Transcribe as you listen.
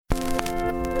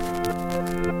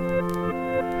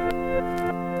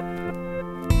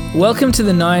Welcome to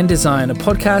The 9 Design, a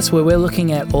podcast where we're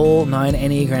looking at all 9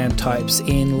 Enneagram types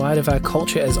in light of our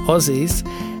culture as Aussies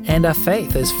and our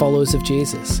faith as followers of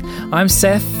Jesus. I'm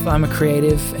Seth, I'm a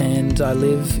creative, and I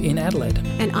live in Adelaide.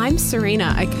 And I'm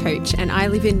Serena, a coach, and I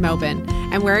live in Melbourne,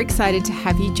 and we're excited to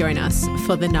have you join us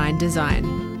for The 9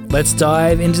 Design. Let's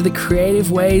dive into the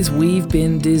creative ways we've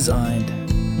been designed.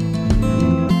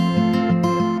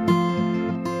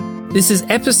 This is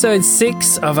episode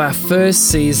 6 of our first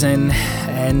season,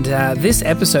 and this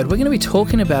episode we're going to be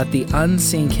talking about the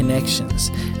unseen connections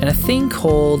and a thing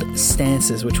called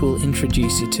stances, which we'll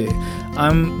introduce you to.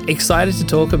 I'm excited to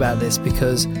talk about this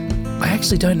because I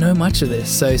actually don't know much of this,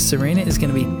 so Serena is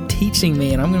going to be teaching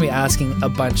me and I'm going to be asking a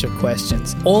bunch of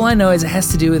questions. All I know is it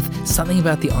has to do with something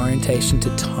about the orientation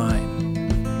to time.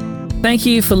 Thank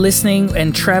you for listening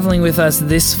and traveling with us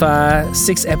this far,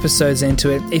 6 episodes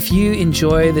into it. If you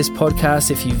enjoy this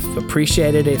podcast, if you've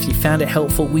appreciated it, if you found it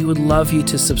helpful, we would love you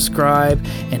to subscribe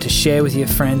and to share with your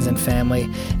friends and family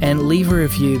and leave a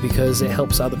review because it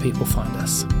helps other people find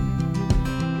us.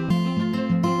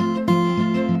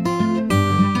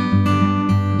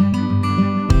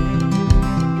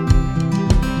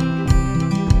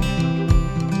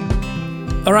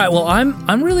 All right, well,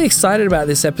 I'm really excited about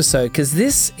this episode because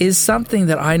this is something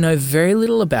that I know very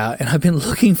little about, and I've been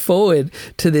looking forward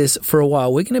to this for a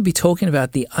while. We're going to be talking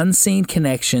about the unseen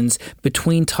connections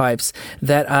between types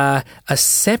that are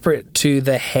separate to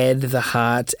the head, the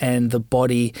heart, and the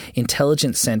body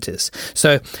intelligence centers.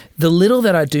 So the little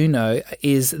that I do know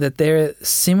is that there are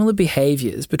similar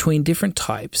behaviors between different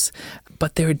types,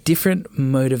 but there are different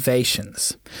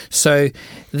motivations. So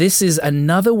this is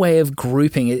another way of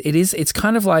grouping. It's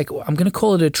kind of like, I'm going to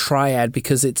call it a triad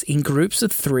because it's in groups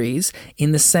of 3s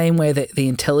in the same way that the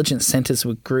intelligence centers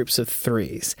were groups of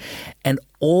 3s. And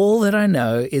all that I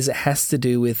know is it has to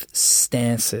do with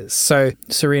stances. So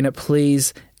Serena,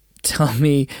 please tell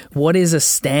me, what is a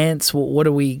stance? What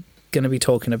are we going to be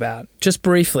talking about? Just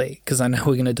briefly, because I know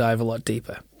we're going to dive a lot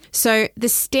deeper. So the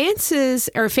stances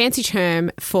are a fancy term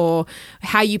for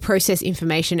how you process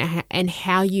information and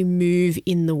how you move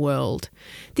in the world.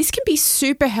 This can be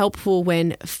super helpful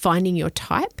when finding your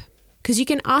type because you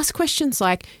can ask questions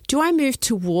like, do I move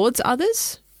towards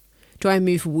others? Do I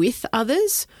move with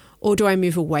others? Or do I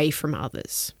move away from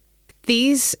others?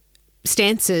 These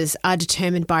stances are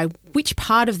determined by which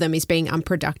part of them is being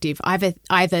unproductive,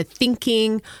 either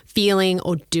thinking, feeling,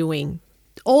 or doing.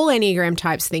 All Enneagram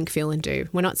types think, feel, and do.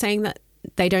 We're not saying that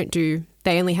they don't do.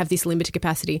 They only have this limited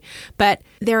capacity. But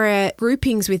there are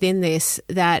groupings within this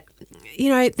that,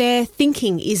 their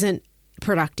thinking isn't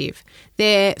productive,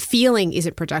 their feeling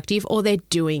isn't productive, or their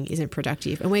doing isn't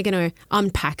productive. And we're going to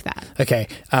unpack that. Okay.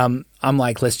 I'm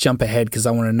like, let's jump ahead because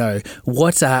I want to know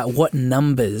what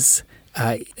numbers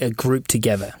are grouped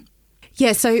together.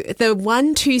 Yeah, so the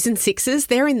 1, 2s, and 6s,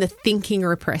 they're in the thinking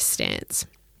repressed stance.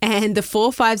 And the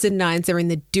 4, 5s, and 9s are in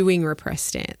the doing repressed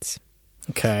stance.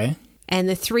 Okay. And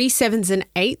the 3, 7s, and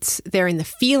 8s, they're in the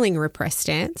feeling repressed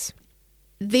stance.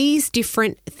 These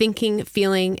different thinking,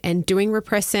 feeling, and doing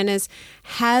repressed centers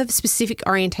have specific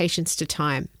orientations to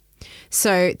time.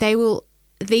 So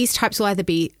these types will either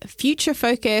be future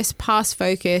focused, past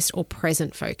focused, or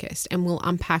present focused. And we'll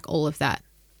unpack all of that.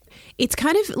 It's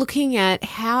kind of looking at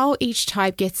how each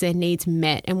type gets their needs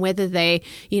met and whether they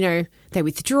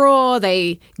withdraw,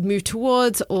 they move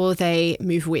towards, or they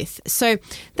move with. So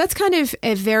that's kind of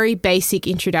a very basic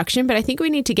introduction, but I think we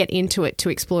need to get into it to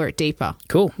explore it deeper.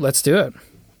 Cool. Let's do it.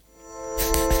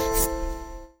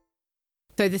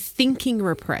 So the thinking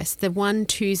repressed, the 1,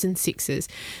 2s, and 6s,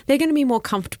 they're going to be more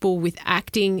comfortable with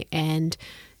acting and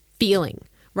feeling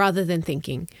rather than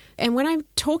thinking. And when I'm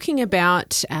talking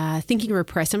about thinking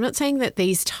repressed, I'm not saying that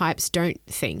these types don't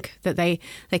think, that they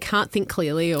can't think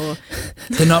clearly or...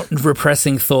 They're not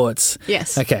repressing thoughts.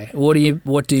 Yes. Okay. What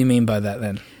do you mean by that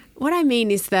then? What I mean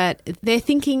is that their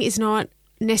thinking is not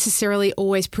necessarily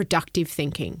always productive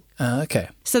thinking. Okay.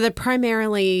 So they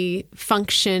primarily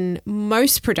function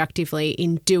most productively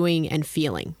in doing and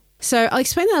feeling. So I'll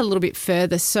explain that a little bit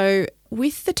further. So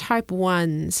with the type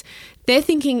 1s, their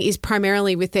thinking is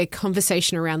primarily with their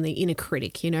conversation around the inner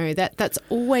critic, that's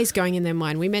always going in their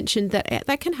mind. We mentioned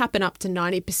that can happen up to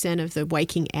 90% of the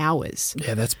waking hours.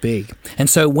 Yeah, that's big. And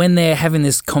so when they're having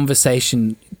this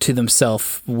conversation to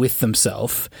themselves, with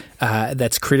themselves,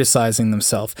 that's criticizing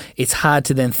themselves, it's hard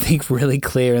to then think really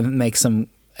clear and make some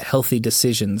healthy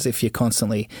decisions if you're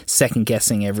constantly second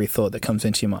guessing every thought that comes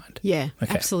into your mind. Yeah,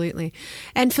 okay. Absolutely.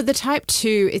 And for the type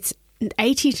 2, it's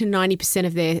 80 to 90%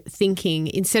 of their thinking,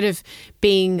 instead of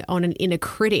being on an inner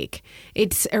critic,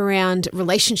 it's around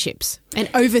relationships and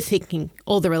overthinking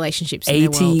all the relationships in their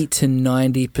world. 80 to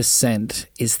 90%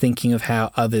 is thinking of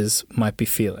how others might be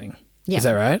feeling. Yep. Is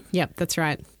that right? Yep, that's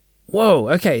right. Whoa,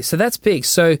 okay, so that's big.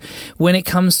 So when it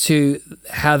comes to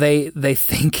how they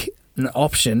think an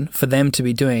option for them to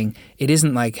be doing, it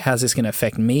isn't like, how's this going to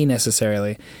affect me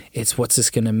necessarily? It's what's this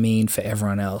going to mean for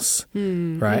everyone else,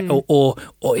 right? Or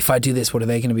if I do this, what are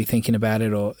they going to be thinking about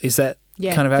it? Or is that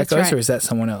kind of how it goes, right. or is that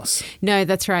someone else? No,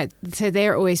 that's right. So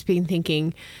they're always been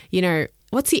thinking,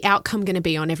 what's the outcome going to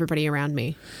be on everybody around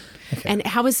me? Okay. And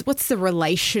what's the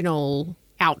relational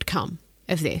outcome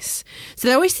of this? So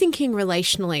they're always thinking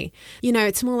relationally.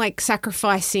 It's more like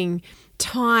sacrificing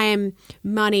time,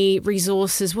 money,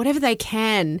 resources, whatever they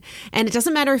can. And it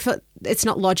doesn't matter if it's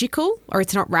not logical or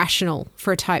it's not rational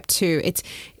for a type 2.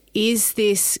 Is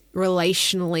this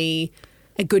relationally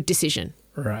a good decision?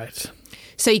 Right.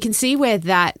 So you can see where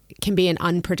that can be an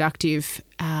unproductive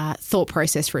thought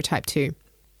process for a type 2.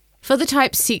 For the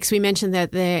type 6, we mentioned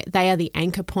that they are the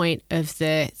anchor point of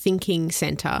the thinking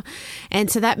center.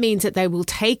 And so that means that they will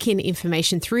take in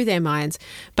information through their minds,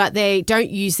 but they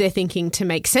don't use their thinking to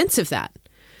make sense of that.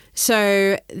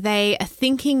 So they are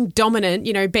thinking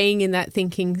dominant, being in that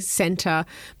thinking center,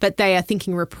 but they are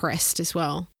thinking repressed as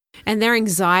well. And their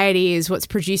anxiety is what's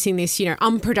producing this,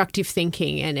 unproductive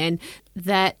thinking, and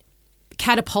that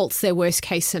catapults their worst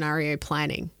case scenario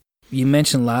planning. You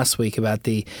mentioned last week about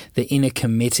the inner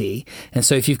committee. And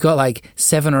so if you've got like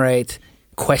 7 or 8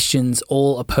 questions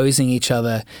all opposing each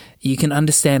other, you can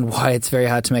understand why it's very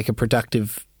hard to make a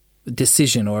productive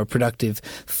decision or a productive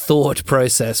thought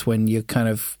process when you're kind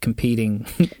of competing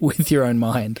with your own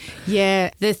mind.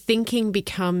 Yeah, the thinking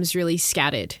becomes really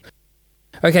scattered.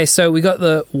 Okay, so we got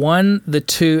the 1, the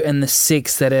 2, and the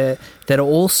 6 that are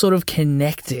all sort of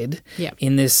connected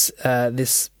in this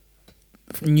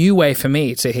new way for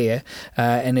me to hear,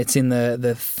 and it's in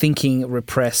the thinking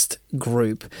repressed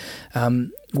group.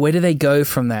 Where do they go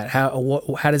from that?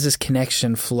 How does this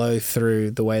connection flow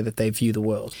through the way that they view the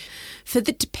world? For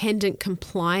the dependent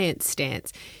compliance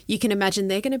stance, you can imagine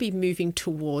they're going to be moving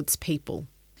towards people.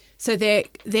 So they're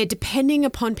depending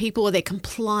upon people, or they're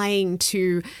complying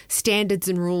to standards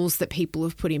and rules that people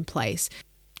have put in place.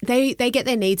 They get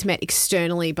their needs met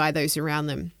externally by those around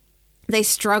them. They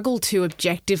struggle to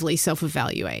objectively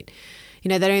self-evaluate.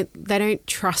 They don't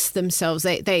trust themselves.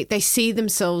 They see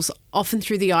themselves often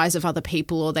through the eyes of other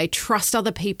people, or they trust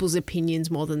other people's opinions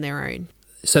more than their own.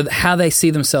 So how they see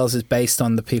themselves is based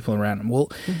on the people around them.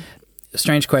 Well,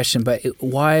 strange question, but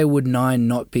why would 9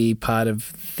 not be part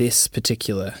of this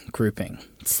particular grouping?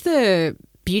 It's the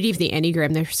beauty of the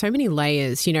Enneagram. There are so many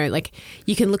layers, like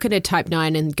you can look at a type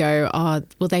 9 and go, oh,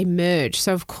 well, they merge.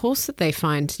 So of course that they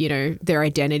find, their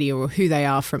identity or who they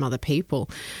are from other people.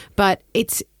 But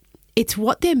it's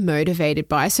what they're motivated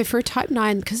by. So for a type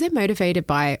 9, because they're motivated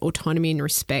by autonomy and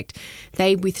respect,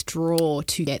 they withdraw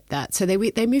to get that. So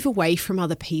they move away from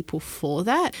other people for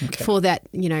that,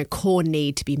 core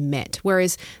need to be met.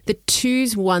 Whereas the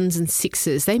 2s, 1s and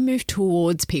 6s, they move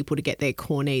towards people to get their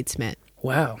core needs met.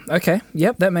 Wow. Okay.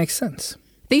 Yep, that makes sense.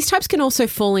 These types can also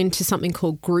fall into something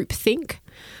called groupthink.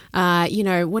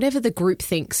 Whatever the group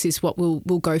thinks is what we'll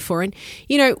go for. And,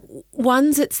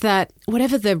 ones, it's that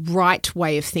whatever the right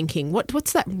way of thinking.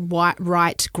 What's that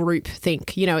right group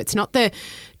think? It's not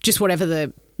just whatever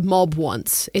the mob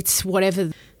wants. It's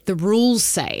whatever the rules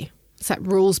say. It's that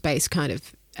rules-based kind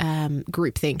of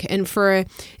group think. And for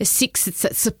a 6, it's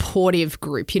that supportive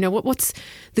group. What's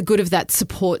the good of that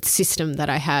support system that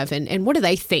I have, and what do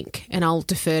they think? And I'll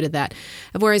defer to that.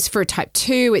 Whereas for a type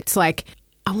 2, it's like,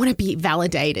 I want to be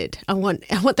validated. I want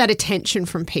that attention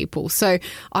from people. So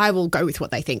I will go with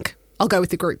what they think. I'll go with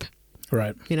the group.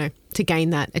 Right. To gain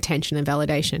that attention and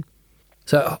validation.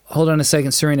 So hold on a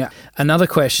second, Serena. Another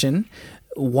question.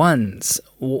 1s.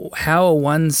 How are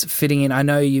 1s fitting in? I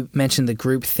know you mentioned the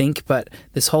group think, but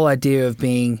this whole idea of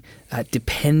being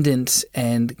dependent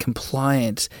and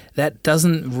compliant, that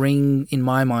doesn't ring in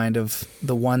my mind of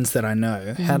the 1s that I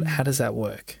know. How does that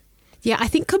work? Yeah, I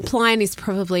think compliant is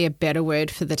probably a better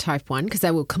word for the type 1 because they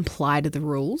will comply to the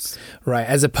rules. Right,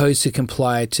 as opposed to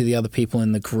comply to the other people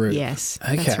in the group. Yes,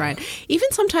 okay. That's right.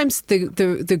 Even sometimes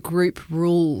the group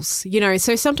rules,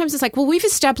 so sometimes it's like, well, we've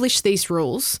established these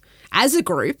rules as a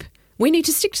group. We need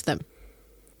to stick to them.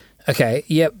 Okay,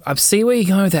 yep, I see where you're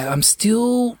going with that. I'm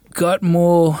still got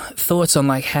more thoughts on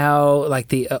how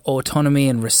the autonomy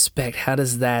and respect, how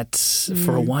does that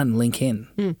for a 1 link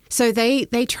in? So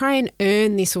they try and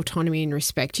earn this autonomy and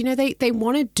respect. They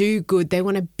want to do good, they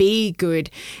want to be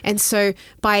good. And so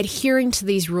by adhering to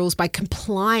these rules, by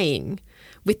complying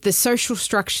with the social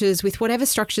structures, with whatever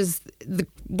structures,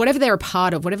 whatever they're a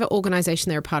part of, whatever organization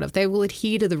they're a part of, they will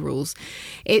adhere to the rules.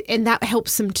 And that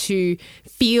helps them to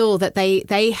feel that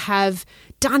they have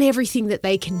done everything that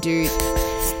they can do.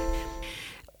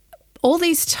 All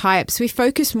these types, we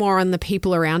focus more on the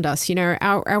people around us.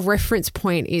 Our reference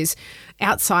point is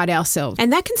outside ourselves.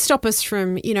 And that can stop us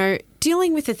from,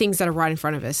 dealing with the things that are right in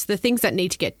front of us, the things that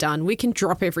need to get done. We can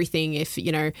drop everything if,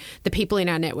 the people in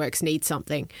our networks need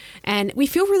something. And we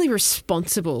feel really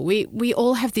responsible. We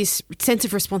all have this sense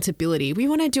of responsibility. We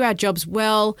want to do our jobs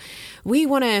well. We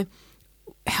want to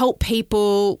help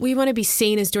people. We want to be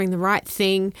seen as doing the right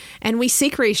thing. And we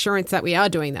seek reassurance that we are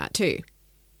doing that too.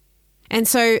 And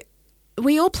so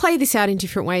we all play this out in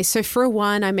different ways. So for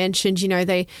one, I mentioned,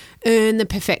 they earn the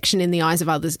perfection in the eyes of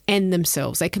others and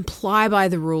themselves. They comply by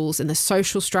the rules and the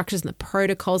social structures and the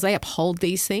protocols. They uphold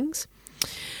these things.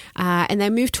 And they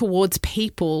move towards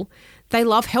people. They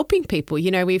love helping people.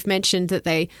 We've mentioned that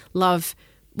they love,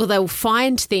 they'll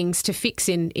find things to fix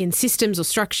in systems or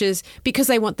structures because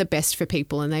they want the best for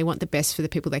people and they want the best for the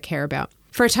people they care about.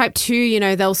 For a type 2,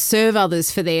 they'll serve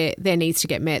others for their needs to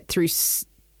get met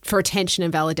for attention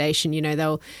and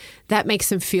validation. That makes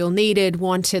them feel needed,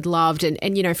 wanted, loved. And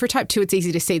for a type 2, it's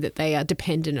easy to see that they are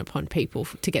dependent upon people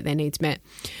to get their needs met.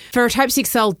 For a type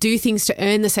 6, they'll do things to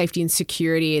earn the safety and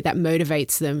security that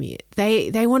motivates them.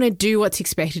 They want to do what's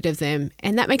expected of them,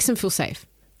 and that makes them feel safe.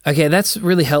 Okay, that's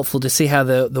really helpful to see how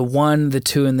the 1, the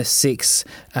 2, and the 6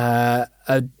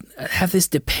 have this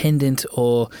dependent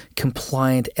or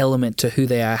compliant element to who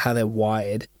they are, how they're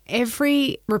wired.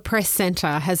 Every repressed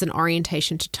center has an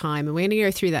orientation to time, and we're going to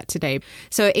go through that today.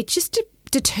 So it just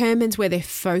determines where their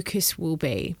focus will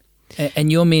be.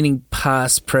 And you're meaning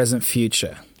past, present,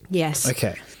 future? Yes.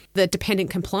 Okay. The dependent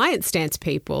compliance stance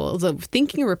people, the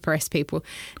thinking repressed people,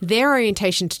 their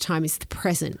orientation to time is the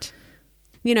present.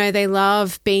 They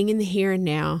love being in the here and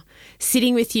now,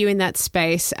 sitting with you in that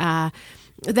space.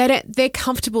 They're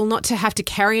comfortable not to have to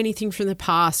carry anything from the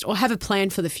past or have a plan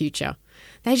for the future.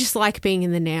 They just like being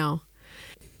in the now.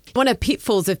 One of the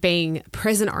pitfalls of being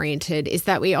present-oriented is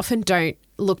that we often don't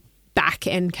look back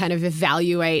and kind of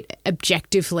evaluate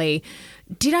objectively,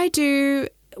 did I do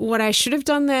what I should have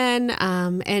done then?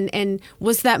 And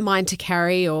was that mine to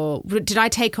carry, or did I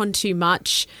take on too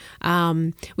much?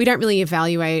 We don't really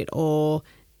evaluate or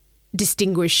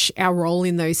distinguish our role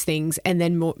in those things and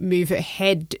then move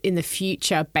ahead in the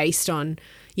future based on,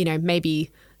 maybe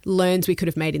learns we could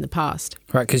have made in the past.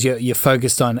 Right, because you're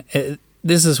focused on,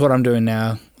 this is what I'm doing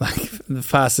now. Like, the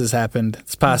past has happened.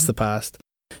 It's past the past.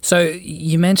 So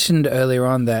you mentioned earlier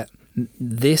on that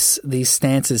these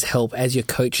stances help, as you're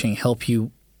coaching,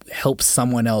 help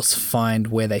someone else find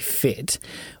where they fit.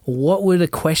 What would a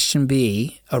question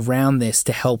be around this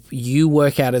to help you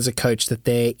work out as a coach that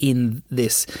they're in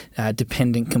this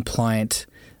dependent, compliant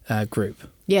group?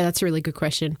 Yeah, that's a really good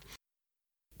question.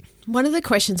 One of the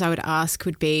questions I would ask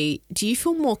would be, do you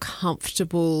feel more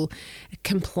comfortable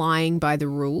complying by the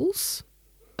rules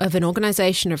of an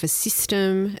organization, of a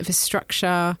system, of a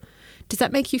structure? Does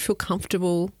that make you feel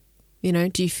comfortable?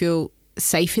 Do you feel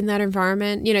safe in that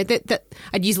environment? That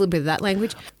I'd use a little bit of that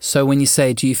language. So when you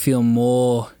say, do you feel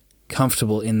more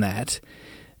comfortable in that,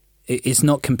 it's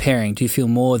not comparing. Do you feel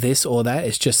more this or that?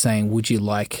 It's just saying, would you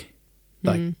like...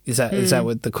 Is that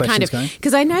what the question's going?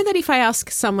 Because I know that if I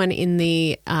ask someone in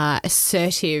the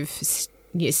assertive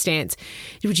stance,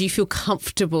 would you feel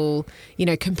comfortable,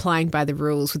 complying by the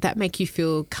rules? Would that make you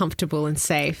feel comfortable and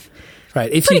safe?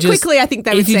 Right. Quickly, I think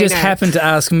they would say no. If you just happen to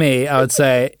ask me, I would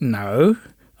say no.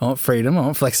 I want freedom. I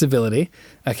want flexibility.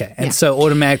 Okay. And so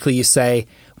automatically you say,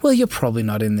 well, you're probably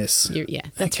not in this.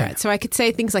 That's right. So I could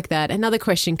say things like that. Another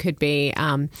question could be,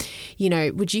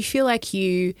 would you feel like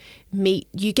you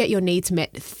get your needs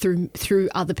met through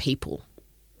other people?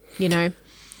 Okay.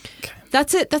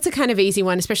 That's a kind of easy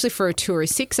one, especially for a 2 or a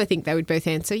 6. I think they would both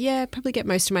answer, yeah, probably get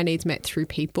most of my needs met through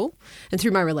people and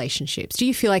through my relationships. Do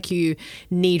you feel like you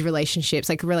need relationships?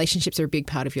 Like, relationships are a big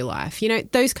part of your life.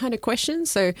 Those kind of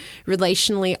questions. So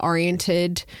relationally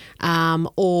oriented,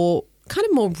 or kind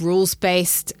of more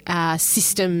rules-based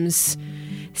systems,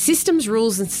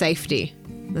 rules, and safety.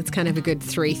 That's kind of a good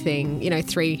 3 thing,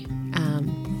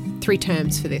 3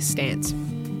 terms for this stance.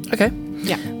 Okay.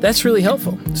 Yeah. That's really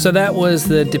helpful. So that was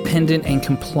the dependent and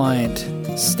compliant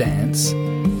stance.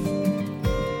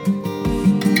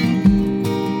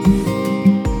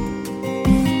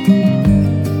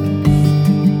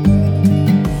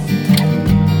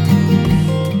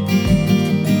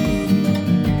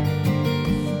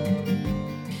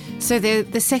 So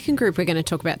the second group we're going to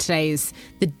talk about today is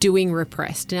the doing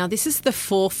repressed. Now, this is the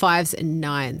 4, 5s, and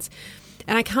 9s.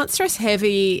 And I can't stress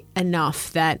heavy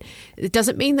enough that it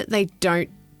doesn't mean that they don't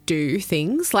do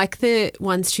things. Like the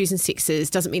ones choosing sixes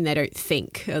doesn't mean they don't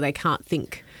think or they can't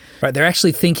think. Right, they're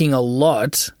actually thinking a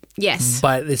lot. Yes.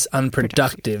 But it's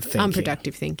unproductive thinking.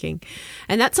 Unproductive thinking.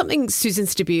 And that's something Susan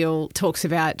Stabile talks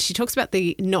about. She talks about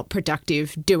the not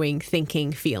productive doing,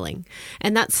 thinking, feeling.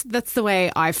 And that's the way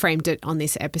I framed it on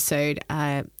this episode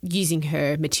using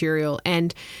her material.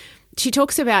 And she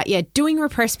talks about, doing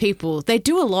repressed people. They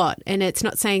do a lot. And it's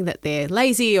not saying that they're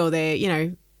lazy or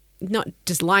they're, not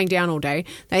just lying down all day.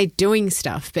 They're doing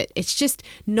stuff, but it's just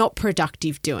not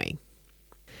productive doing.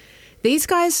 These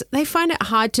guys, they find it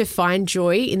hard to find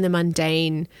joy in the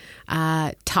mundane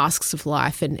tasks of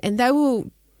life, and they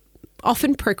will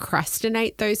often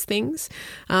procrastinate those things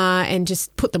and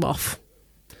just put them off.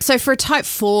 So for a type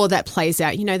 4, that plays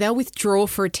out. They'll withdraw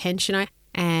for attention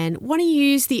and want to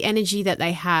use the energy that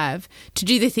they have to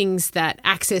do the things that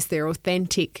access their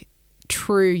authentic,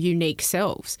 true, unique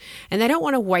selves. And they don't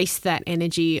want to waste that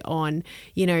energy on,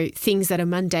 things that are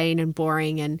mundane and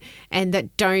boring and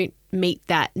that don't meet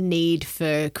that need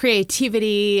for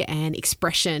creativity and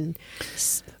expression.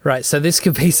 Right. So this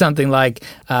could be something like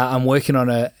I'm working on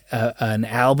an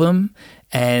album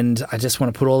and I just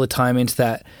want to put all the time into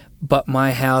that. But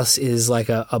my house is like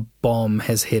a bomb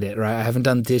has hit it, right? I haven't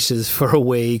done dishes for a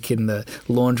week and the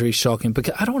laundry's shocking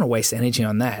because I don't want to waste energy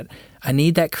on that. I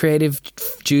need that creative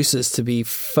juices to be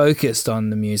focused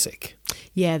on the music.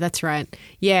 Yeah, that's right.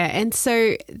 Yeah, and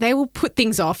so they will put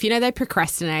things off. They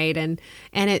procrastinate and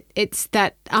it's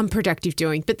that unproductive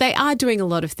doing. But they are doing a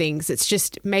lot of things. It's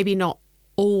just maybe not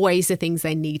always the things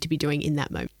they need to be doing in that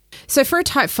moment. So for a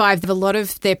type 5, a lot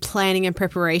of their planning and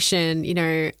preparation,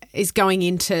 is going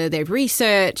into their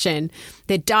research and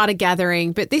their data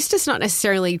gathering, but this does not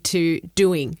necessarily to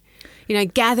doing,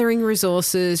 gathering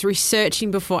resources,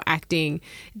 researching before acting.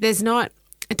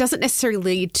 It doesn't necessarily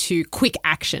lead to quick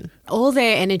action. All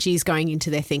their energy is going into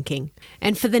their thinking.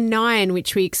 And for the 9,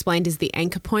 which we explained is the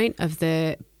anchor point of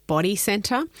the body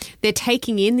center, they're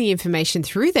taking in the information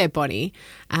through their body.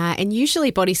 And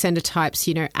usually body center types,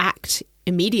 act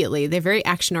immediately. They're very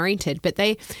action oriented, but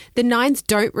the 9s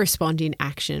don't respond in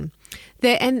action.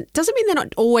 And doesn't mean they're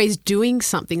not always doing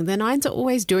something. The 9s are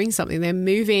always doing something. They're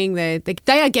moving. They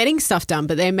are getting stuff done,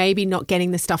 but they're maybe not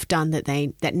getting the stuff done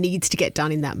that needs to get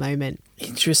done in that moment.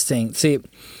 Interesting. See,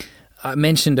 I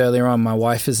mentioned earlier on my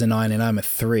wife is a 9 and I'm a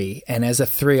 3. And as a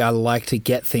 3, I like to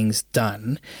get things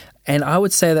done. And I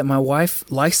would say that my wife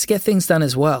likes to get things done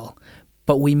as well.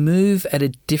 But we move at a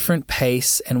different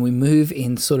pace and we move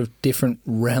in sort of different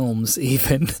realms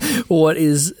even. What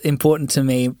is important to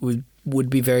me would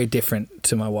be very different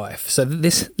to my wife. So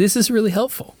this is really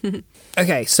helpful.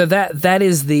 Okay, so that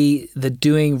is the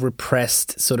doing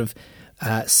repressed sort of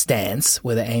stance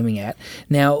where they're aiming at.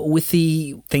 Now, with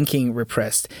the thinking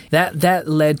repressed, that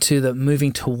led to the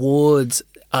moving towards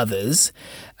others.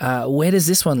 Where does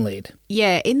this one lead?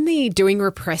 Yeah, in the doing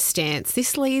repressed stance,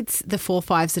 this leads the 4,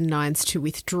 5s and 9s to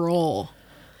withdraw.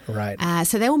 Right.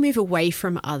 So they will move away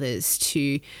from others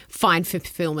to find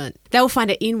fulfillment. They will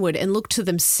find it inward and look to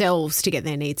themselves to get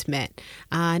their needs met,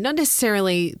 not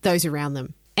necessarily those around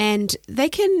them. And they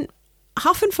can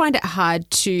often find it hard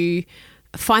to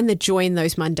find the joy in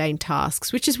those mundane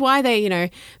tasks, which is why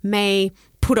they, may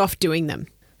put off doing them.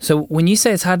 So when you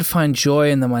say it's hard to find joy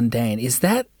in the mundane, is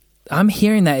that I'm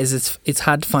hearing that is it's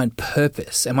hard to find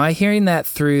purpose. Am I hearing that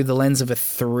through the lens of a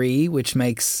 3, which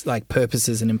makes like purpose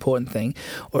is an important thing,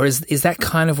 or is that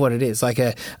kind of what it is? Like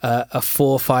a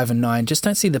 4, 5, and 9 just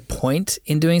don't see the point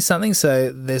in doing something,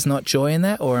 so there's not joy in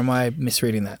that, or am I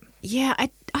misreading that? Yeah, I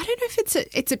don't know if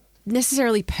it's a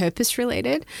necessarily purpose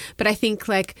related, but I think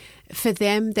like for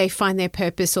them they find their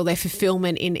purpose or their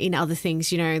fulfillment in other things.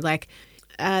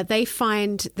 They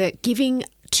find that giving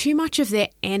too much of their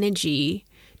energy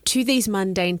to these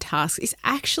mundane tasks is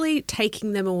actually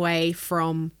taking them away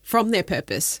from their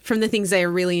purpose, from the things they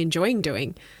are really enjoying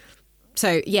doing.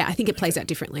 So, yeah, I think it plays out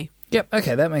differently. Yep.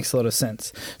 Okay, that makes a lot of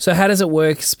sense. So how does it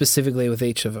work specifically with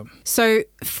each of them? So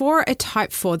for a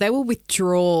type 4, they will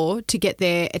withdraw to get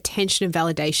their attention and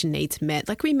validation needs met.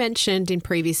 Like we mentioned in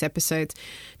previous episodes,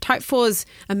 type 4s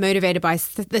are motivated by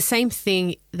the same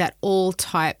thing that all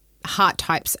heart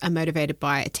types are motivated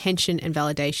by, attention and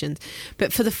validation.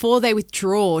 But for the 4, they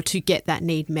withdraw to get that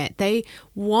need met. They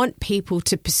want people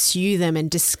to pursue them and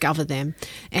discover them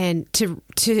and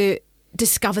to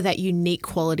discover that unique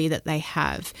quality that they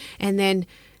have. And then,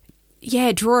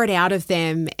 draw it out of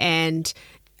them and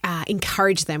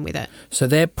encourage them with it. So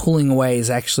their pulling away is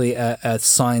actually a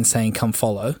sign saying come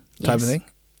follow type of thing?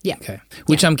 Yeah. Okay.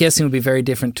 Which I'm guessing would be very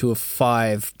different to a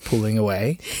 5 pulling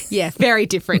away. Yeah, very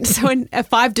different. So a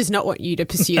 5 does not want you to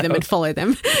pursue them and follow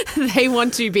them. They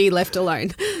want to be left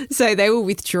alone. So they will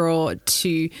withdraw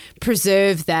to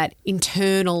preserve that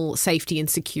internal safety and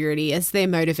security as they're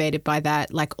motivated by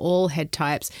that, like all head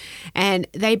types. And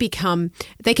they can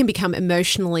become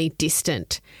emotionally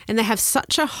distant. And they have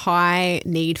such a high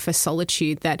need for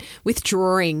solitude that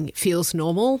withdrawing feels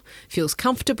normal, feels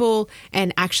comfortable,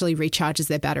 and actually recharges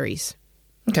their batteries.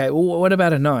 Okay, well, what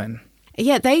about a 9?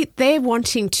 Yeah, they're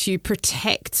wanting to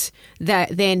protect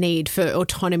their need for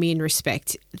autonomy and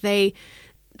respect.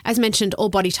 As mentioned, all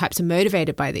body types are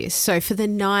motivated by this. So for the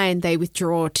 9, they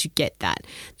withdraw to get that.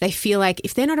 They feel like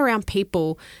if they're not around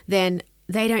people, then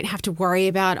they don't have to worry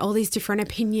about all these different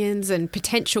opinions and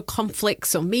potential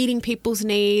conflicts or meeting people's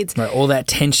needs. Right, all that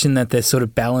tension that they're sort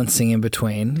of balancing in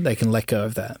between, they can let go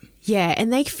of that. Yeah,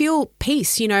 and they feel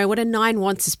peace. You know, what a 9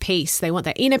 wants is peace. They want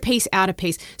that inner peace, outer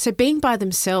peace. So being by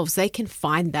themselves, they can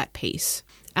find that peace.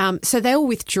 So they'll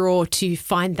withdraw to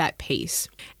find that peace.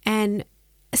 And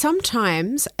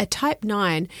sometimes a type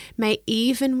 9 may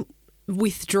even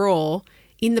withdraw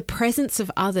in the presence of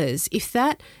others if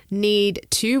that need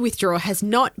to withdraw has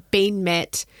not been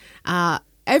met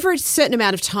over a certain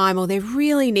amount of time, or they're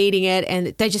really needing it and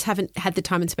they just haven't had the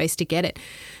time and space to get it.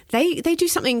 They do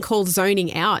something called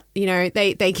zoning out. You know,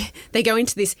 they go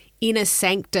into this inner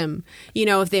sanctum, you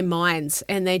know, of their minds,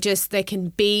 and they can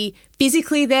be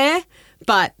physically there,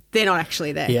 but they're not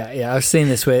actually there. Yeah, I've seen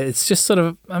this where it's just sort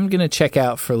of, I'm going to check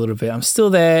out for a little bit. I'm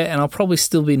still there and I'll probably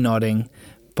still be nodding,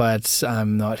 but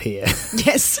I'm not here.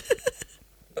 Yes.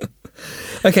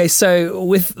 Okay, so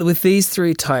with these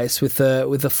 3 types, with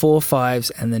the 4,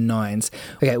 5s and the 9s,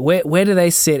 okay, where do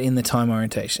they sit in the time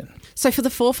orientation? So for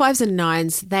the 4, 5s and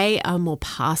 9s, they are more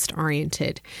past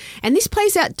oriented. And this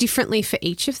plays out differently for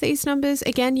each of these numbers.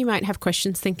 Again, you might have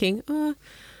questions thinking, I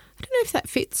don't know if that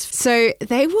fits. So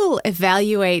they will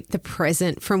evaluate the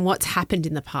present from what's happened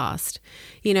in the past.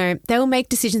 You know, they will make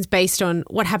decisions based on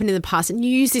what happened in the past and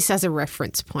use this as a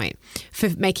reference point for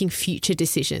making future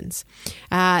decisions.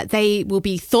 They will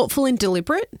be thoughtful and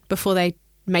deliberate before they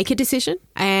make a decision,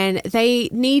 and they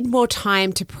need more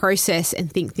time to process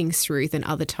and think things through than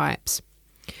other types.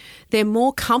 They're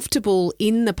more comfortable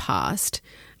in the past.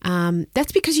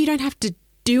 That's because you don't have to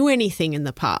do anything in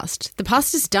the past. The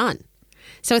past is done.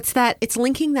 So it's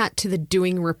linking that to the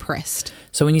doing repressed.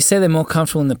 So when you say they're more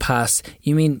comfortable in the past,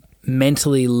 you mean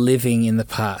mentally living in the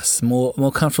past,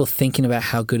 more comfortable thinking about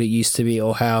how good it used to be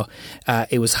or how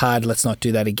it was hard, let's not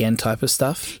do that again type of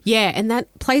stuff? Yeah, and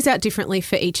that plays out differently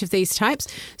for each of these types.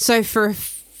 So for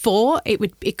 4,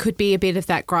 it could be a bit of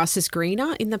that grass is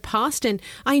greener in the past, and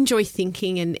I enjoy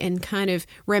thinking and kind of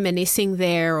reminiscing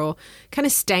there or kind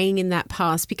of staying in that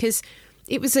past because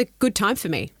it was a good time for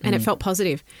me and it felt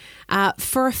positive.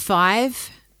 For a 5,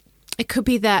 it could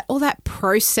be that all that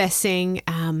processing,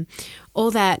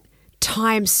 all that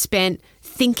time spent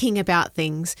thinking about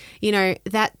things, you know,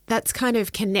 that's kind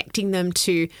of connecting them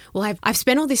to, well, I've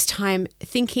spent all this time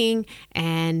thinking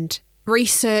and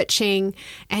researching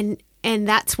and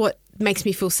that's what makes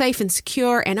me feel safe and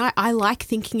secure. And I like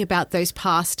thinking about those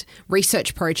past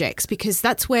research projects because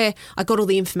that's where I got all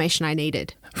the information I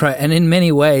needed. Right. And in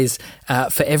many ways,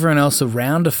 for everyone else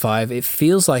around a 5, it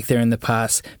feels like they're in the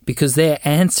past because they're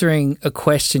answering a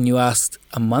question you asked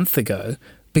a month ago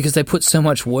because they put so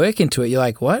much work into it. You're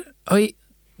like, what?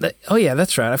 Oh, yeah,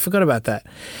 that's right. I forgot about that.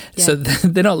 Yeah. So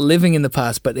they're not living in the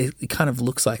past, but it kind of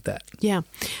looks like that. Yeah.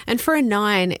 And for a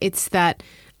 9, it's that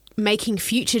making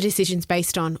future decisions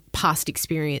based on past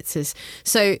experiences.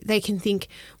 So they can think,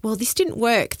 well, this didn't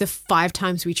work the 5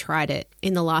 times we tried it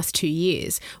in the last 2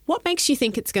 years. What makes you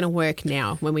think it's going to work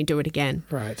now when we do it again?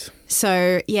 Right.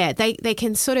 So, yeah, they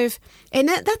can sort of, and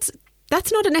that's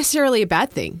not necessarily a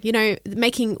bad thing. You know,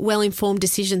 making well-informed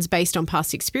decisions based on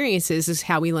past experiences is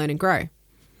how we learn and grow.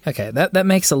 Okay, that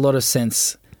makes a lot of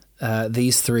sense.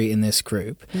 These 3 in this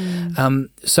group.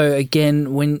 So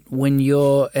again, when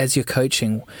you're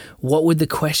coaching, what would the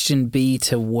question be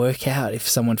to work out if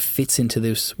someone fits into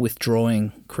this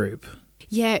withdrawing group?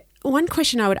 Yeah, one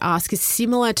question I would ask is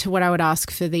similar to what I would ask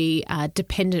for the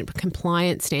dependent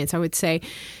compliance stance. I would say,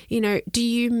 you know, do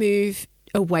you move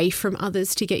away from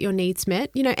others to get your needs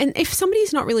met? You know, and if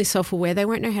somebody's not really self-aware, they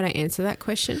won't know how to answer that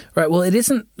question. Right. Well, it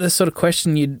isn't the sort of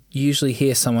question you'd usually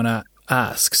hear someone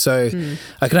ask. So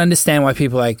I can understand why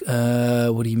people are like,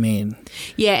 what do you mean?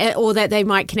 Yeah, or that they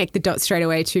might connect the dots straight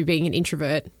away to being an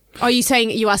introvert. Are you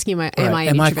asking, am I an introvert?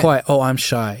 Am I quiet? Oh, I'm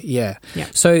shy. Yeah.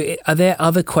 So are there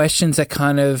other questions that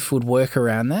kind of would work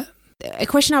around that? a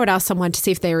question I would ask someone to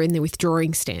see if they were in the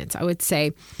withdrawing stance, I would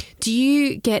say, do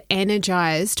you get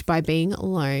energized by being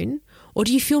alone, or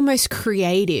do you feel most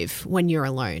creative when you're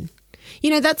alone?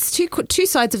 That's two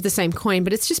sides of the same coin,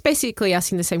 but it's just basically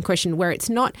asking the same question where it's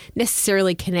not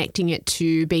necessarily connecting it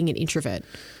to being an introvert.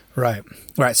 Right.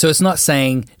 So it's not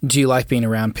saying, do you like being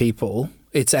around people?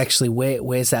 It's actually,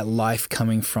 where's that life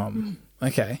coming from?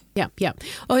 Okay. Yeah.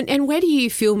 Oh, and where do you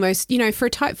feel most, for a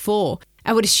type 4,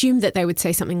 I would assume that they would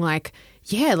say something like,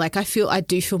 yeah, like I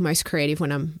do feel most creative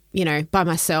when I'm, by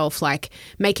myself, like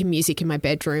making music in my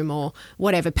bedroom or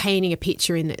whatever, painting a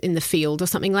picture in the field or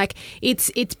something. Like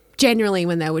it's generally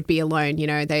when they would be alone,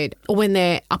 or when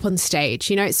they're up on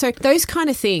stage, So those kind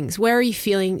of things, where are you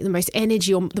feeling the most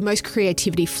energy or the most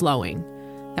creativity flowing?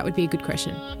 That would be a good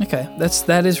question. Okay,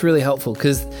 that is really helpful,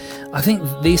 because I think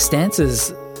these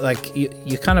stances, like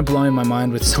you're kind of blowing my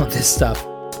mind with some of this stuff.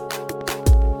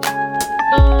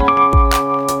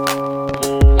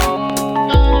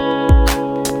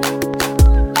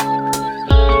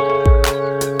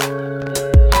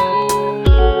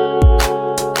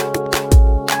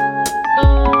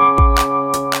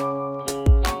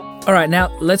 All right, now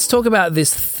let's talk about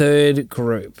this third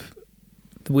group.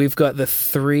 We've got the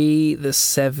 3, the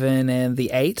 7, and the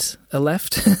 8 are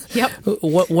left. Yep.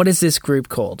 What is this group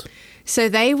called? So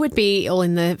they would be all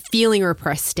in the feeling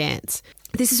repressed stance.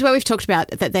 This is where we've talked about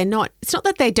that it's not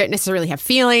that they don't necessarily have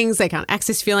feelings, they can't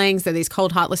access feelings, they're these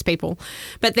cold, heartless people,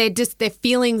 but their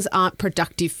feelings aren't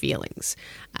productive feelings.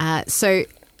 And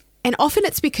often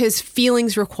it's because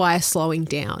feelings require slowing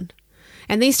down.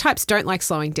 And these types don't like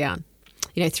slowing down.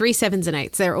 3, 7s, and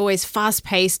 8s, they're always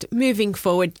fast-paced, moving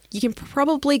forward. You can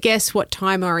probably guess what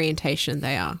time orientation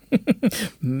they are.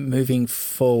 Moving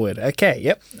forward. Okay,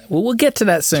 yep. Well, we'll get to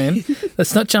that soon.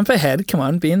 Let's not jump ahead. Come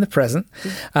on, be in the present.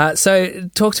 So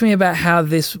talk to me about how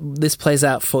this plays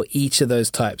out for each of those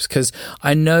types, because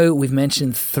I know we've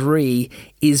mentioned 3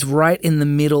 is right in the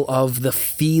middle of the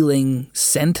feeling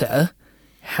center.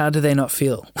 How do they not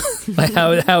feel? Like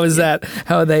how is that?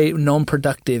 How are they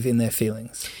non-productive in their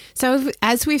feelings? So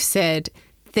as we've said,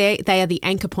 they are the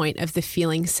anchor point of the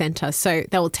feeling center. So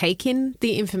they will take in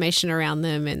the information around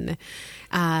them and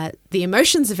the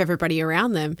emotions of everybody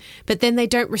around them, but then they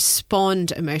don't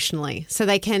respond emotionally. So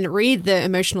they can read the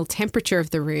emotional temperature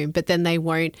of the room, but then they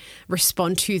won't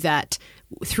respond to that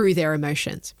through their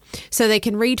emotions. So they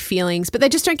can read feelings, but they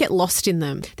just don't get lost in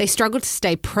them. They struggle to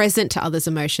stay present to others'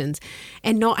 emotions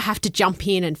and not have to jump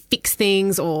in and fix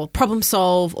things or problem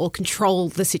solve or control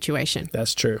the situation.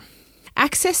 That's true.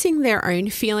 Accessing their own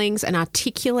feelings and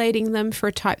articulating them for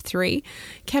a type 3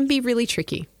 can be really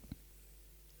tricky.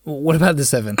 What about the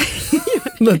 7?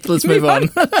 Let's move on.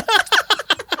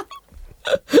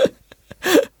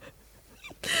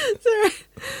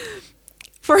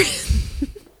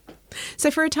 So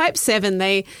for a type 7,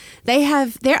 they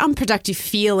have their unproductive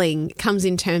feeling comes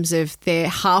in terms of their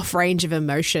half range of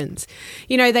emotions.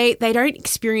 They don't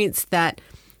experience that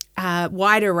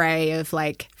wide array of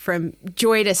like from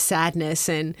joy to sadness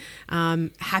and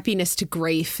happiness to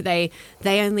grief. They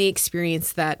only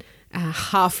experience that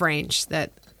half range,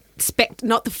 that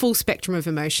not the full spectrum of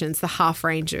emotions, the half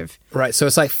range of. Right. So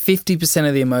it's like 50%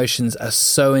 of the emotions are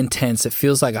so intense, it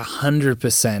feels like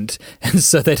 100%. And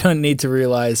so they don't need to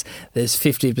realize there's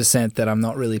 50% that I'm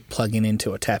not really plugging into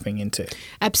or tapping into.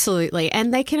 Absolutely.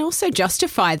 And they can also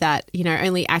justify that,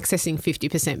 only accessing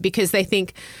 50% because they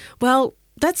think, well,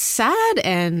 that's sad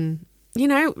and,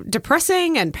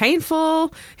 depressing and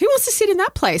painful. Who wants to sit in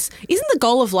that place? Isn't the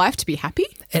goal of life to be happy?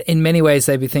 In many ways,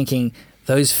 they'd be thinking,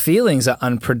 those feelings are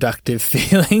unproductive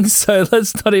feelings, so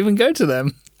let's not even go to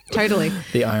them. Totally.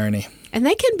 The irony. And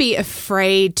they can be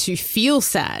afraid to feel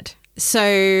sad.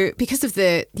 So because of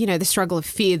the struggle of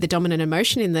fear, the dominant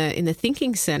emotion in the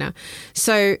thinking center,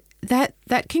 so that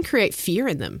can create fear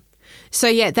in them. So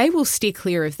yeah, they will steer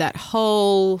clear of that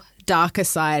whole darker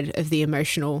side of the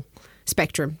emotional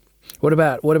spectrum. What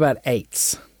about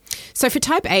 8s? So for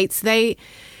type 8s,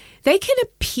 they can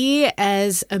appear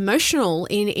as emotional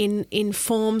in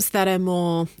forms that are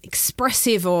more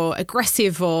expressive or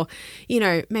aggressive or,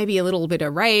 maybe a little bit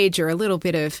of rage or a little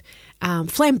bit of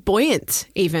flamboyant,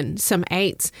 even some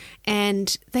 8s.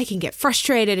 And they can get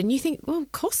frustrated and you think, well,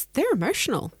 of course, they're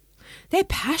emotional. They're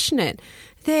passionate.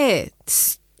 They're,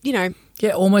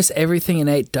 Yeah, almost everything an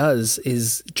 8 does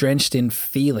is drenched in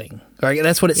feeling. Right?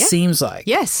 That's what it seems like.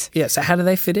 Yes. Yeah, so how do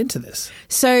they fit into this?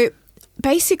 So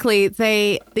basically,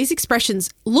 these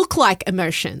expressions look like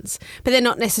emotions, but they're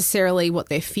not necessarily what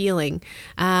they're feeling.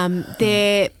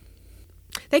 They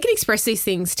can express these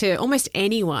things to almost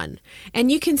anyone.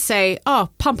 And you can say, oh,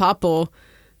 pump up or,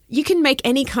 you can make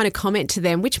any kind of comment to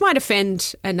them, which might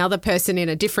offend another person in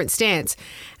a different stance.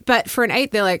 But for an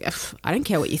 8, they're like, I don't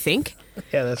care what you think.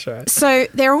 Yeah, that's right. So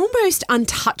they're almost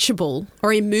untouchable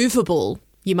or immovable,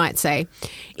 you might say,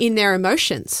 in their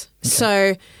emotions. Okay.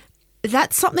 So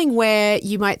that's something where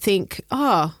you might think,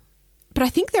 oh, but I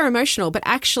think they're emotional, but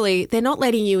actually they're not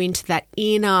letting you into that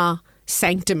inner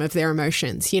sanctum of their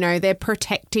emotions. You know, they're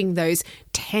protecting those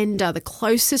tender, the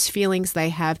closest feelings they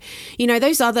have. You know,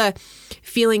 those other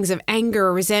feelings of anger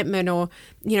or resentment or,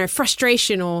 you know,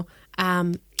 frustration or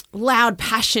loud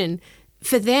passion,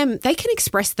 for them, they can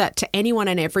express that to anyone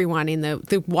and everyone in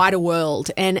the wider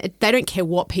world, and they don't care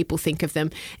what people think of them.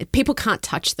 People can't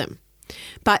touch them.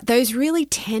 But those really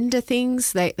tender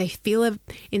things, they feel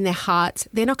in their hearts,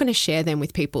 they're not going to share them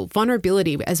with people.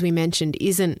 Vulnerability, as we mentioned,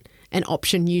 isn't an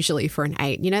option usually for an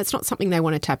 8. You know, it's not something they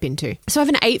want to tap into. So I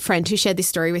have an 8 friend who shared this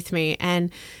story with me,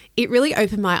 and it really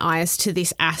opened my eyes to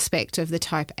this aspect of the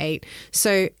type 8.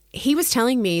 So he was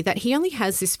telling me that he only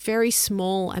has this very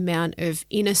small amount of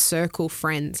inner circle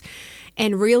friends,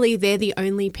 and really they're the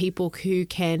only people who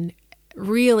can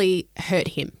really hurt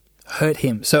him. Hurt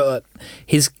him. So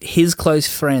his close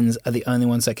friends are the only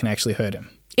ones that can actually hurt him.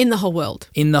 In the whole world.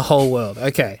 In the whole world.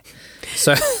 Okay.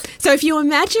 So if you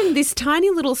imagine this tiny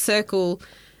little circle,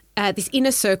 this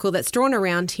inner circle that's drawn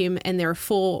around him, and there are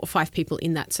 4 or 5 people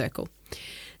in that circle.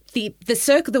 The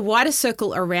circle, the wider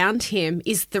circle around him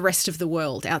is the rest of the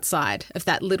world outside of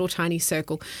that little tiny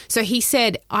circle. So he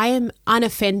said, I am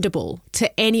unoffendable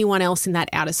to anyone else in that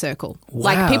outer circle. Wow.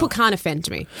 Like, people can't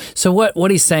offend me. So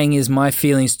what he's saying is my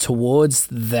feelings towards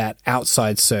that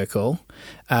outside circle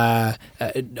are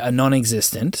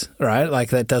non-existent, right? Like,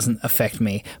 that doesn't affect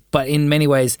me. But in many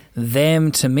ways,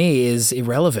 them to me is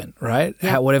irrelevant, right?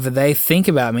 Yeah. Whatever they think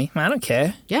about me, I don't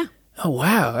care. Yeah. Oh,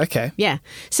 wow. Okay. Yeah.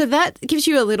 So that gives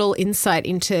you a little insight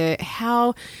into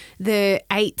how the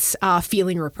 8s are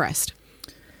feeling repressed.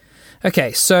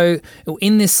 Okay. So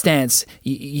in this stance,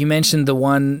 you mentioned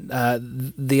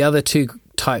the other 2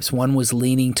 types. One was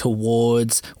leaning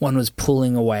towards, one was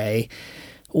pulling away.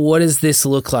 What does this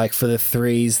look like for the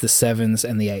 3s, the 7s,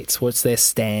 and the 8s? What's their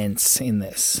stance in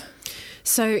this?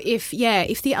 So if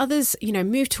the others, you know,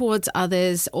 move towards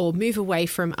others or move away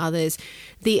from others,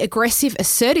 the aggressive,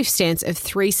 assertive stance of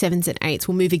 3s, 7s, and 8s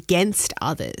will move against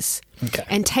others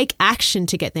and take action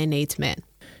to get their needs met.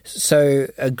 So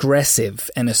aggressive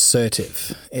and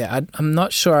assertive. Yeah, I'm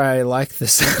not sure I like the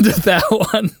sound of that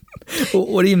one.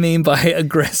 What do you mean by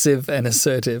aggressive and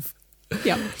assertive?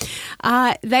 Yeah.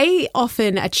 They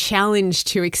often are challenged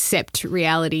to accept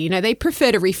reality. You know, they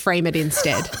prefer to reframe it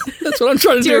instead. That's what I'm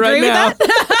trying to do right now.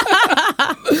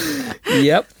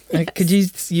 Yep. Could you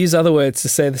use other words to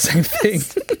say the same thing?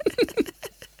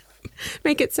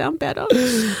 Make it sound better.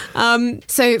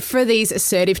 So for these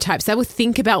assertive types, they will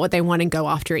think about what they want and go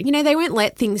after it. You know, they won't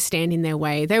let things stand in their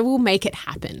way. They will make it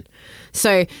happen.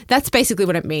 So that's basically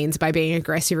what it means by being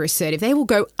aggressive or assertive. They will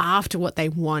go after what they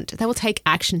want. They will take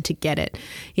action to get it.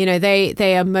 You know,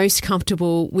 they are most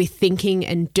comfortable with thinking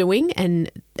and doing. And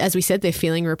as we said, they're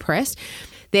feeling repressed.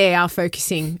 They are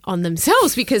focusing on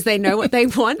themselves because they know what they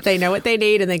want, they know what they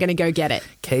need, and they're going to go get it.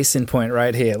 Case in point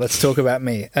right here. Let's talk about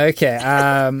me. Okay.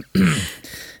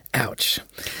 Ouch.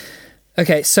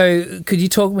 Okay, so could you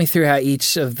talk me through how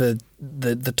each of the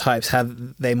types, how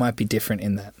they might be different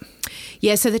in that?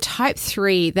 Yeah, so the type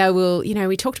 3, they will, you know,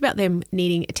 we talked about them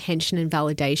needing attention and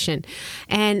validation,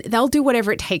 and they'll do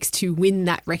whatever it takes to win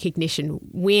that recognition,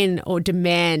 win or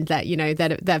demand that, you know,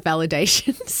 that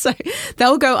validation. So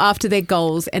they'll go after their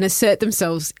goals and assert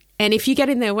themselves. And if you get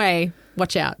in their way,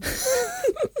 watch out.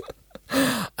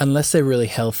 Unless they're really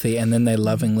healthy and then they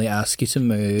lovingly ask you to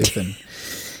move and...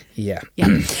 Yeah.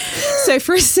 So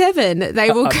for a 7, they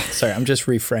will... sorry, I'm just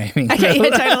reframing. Okay,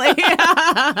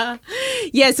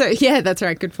 yeah, totally. That's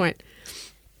right. Good point.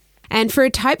 And for a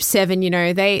type 7, you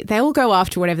know, they will go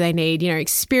after whatever they need, you know,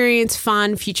 experience,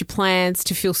 fun, future plans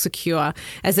to feel secure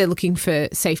as they're looking for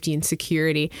safety and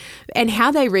security. And how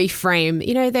they reframe,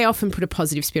 you know, they often put a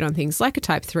positive spin on things like a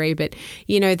type 3, but,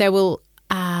 you know, they'll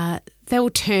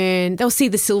see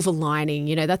the silver lining.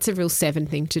 You know, that's a real 7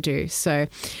 thing to do. So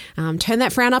turn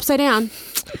that frown upside down.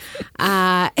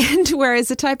 And whereas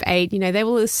a type 8, you know, they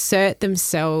will assert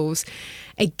themselves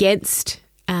against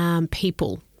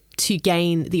people to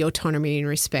gain the autonomy and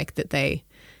respect that they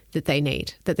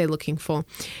need, that they're looking for.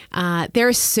 Their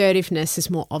assertiveness is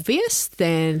more obvious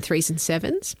than 3s and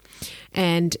 7s,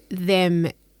 and them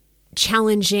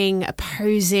challenging,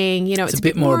 opposing, you know, it's a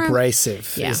bit more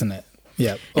abrasive, isn't it?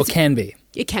 Yeah, or can be.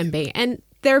 It can be. And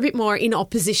they're a bit more in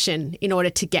opposition in order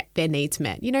to get their needs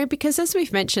met, because as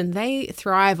we've mentioned, they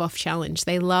thrive off challenge.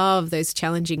 They love those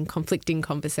challenging, conflicting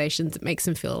conversations. It makes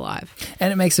them feel alive.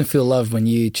 And it makes them feel loved when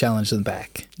you challenge them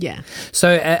back. Yeah.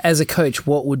 So as a coach,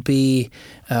 what would be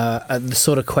the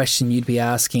sort of question you'd be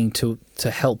asking to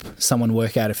help someone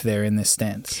work out if they're in this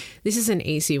stance? This is an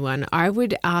easy one. I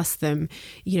would ask them,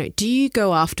 do you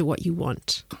go after what you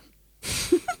want?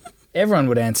 Everyone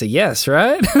would answer yes,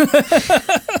 right?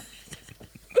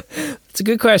 It's a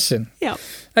good question. Yeah.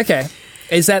 Okay.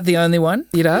 Is that the only one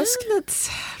you'd ask? Yeah,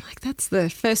 that's the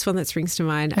first one that springs to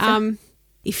mind. Okay.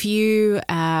 If you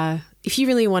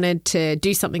really wanted to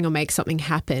do something or make something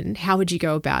happen, how would you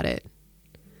go about it?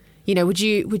 Would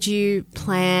you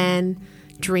plan,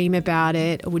 dream about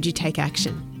it, or would you take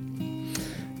action?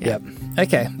 Yeah. Yep.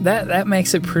 Okay. That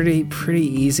makes it pretty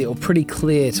easy or pretty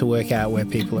clear to work out where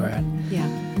people are at. Yeah.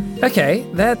 Okay.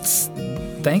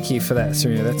 Thank you for that,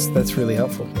 Serena. That's really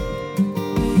helpful.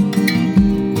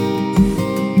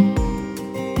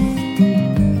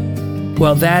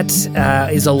 Well, that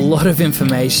is a lot of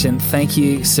information. Thank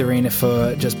you, Serena,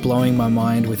 for just blowing my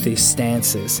mind with these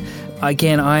stances.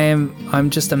 Again, I'm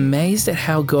just amazed at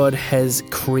how God has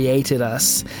created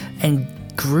us and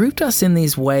grouped us in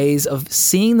these ways of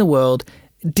seeing the world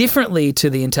differently to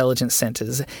the intelligence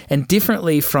centers and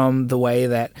differently from the way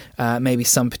that maybe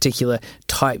some particular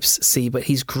types see. But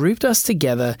he's grouped us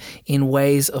together in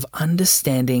ways of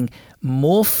understanding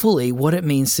more fully what it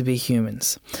means to be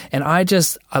humans. And I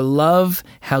love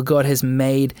how God has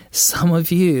made some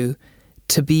of you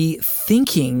to be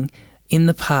thinking in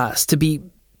the past, to be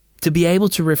able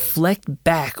to reflect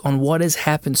back on what has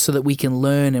happened so that we can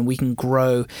learn and we can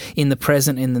grow in the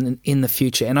present and in the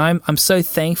future. And I'm so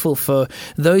thankful for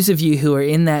those of you who are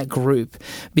in that group,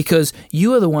 because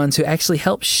you are the ones who actually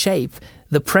help shape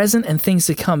the present and things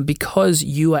to come because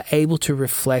you are able to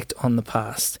reflect on the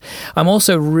past. I'm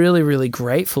also really, really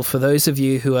grateful for those of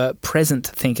you who are present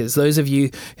thinkers, those of you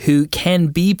who can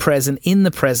be present in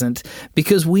the present,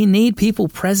 because we need people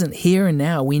present here and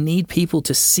now. We need people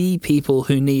to see people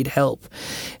who need help.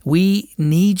 We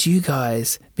need you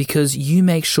guys because you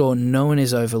make sure no one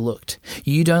is overlooked.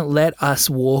 You don't let us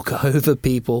walk over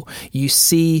people. You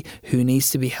see who needs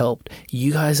to be helped.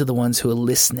 You guys are the ones who are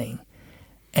listening.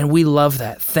 And we love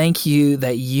that. Thank you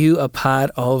that you are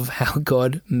part of how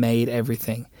God made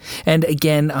everything. And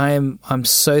again, I'm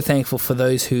so thankful for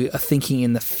those who are thinking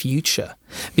in the future,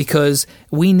 because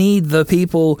we need the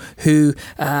people who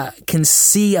can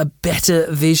see a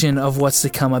better vision of what's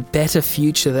to come, a better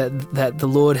future that the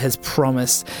Lord has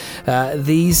promised.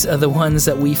 These are the ones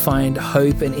that we find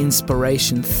hope and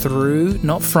inspiration through,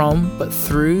 not from, but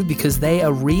through, because they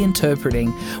are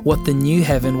reinterpreting what the new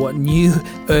heaven, what new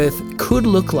earth could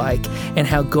look like, and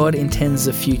how God intends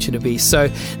the future to be. So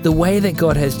the way that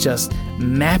God has just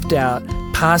mapped out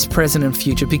past, present, and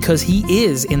future, because he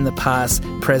is in the past,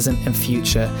 present, and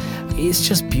future. It's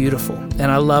just beautiful,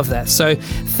 and I love that. So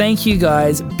thank you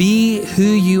guys. Be who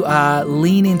you are.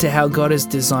 Lean into how God has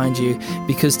designed you,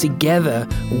 because together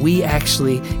we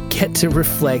actually get to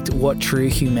reflect what true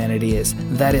humanity is.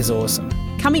 That is awesome.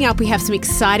 Coming up, we have some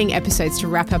exciting episodes to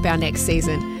wrap up our next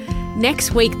season.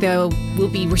 Next week, though, we'll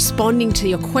be responding to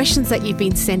your questions that you've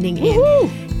been sending in.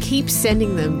 Woo-hoo! Keep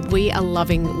sending them. We are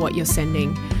loving what you're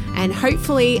sending. And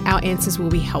hopefully our answers will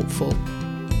be helpful.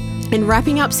 And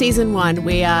wrapping up season 1,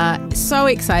 we are so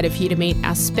excited for you to meet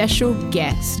our special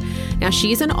guest. Now,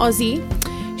 she's an Aussie.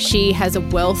 She has a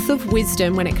wealth of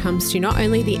wisdom when it comes to not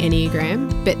only the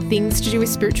Enneagram, but things to do with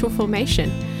spiritual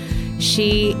formation.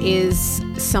 She is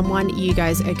someone you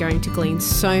guys are going to glean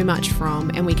so much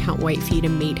from, and we can't wait for you to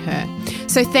meet her.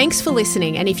 So thanks for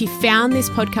listening. And if you found this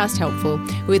podcast helpful,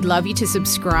 we'd love you to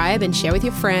subscribe and share with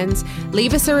your friends.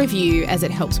 Leave us a review, as it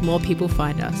helps more people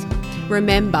find us.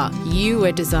 Remember, you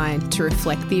were designed to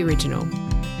reflect the original.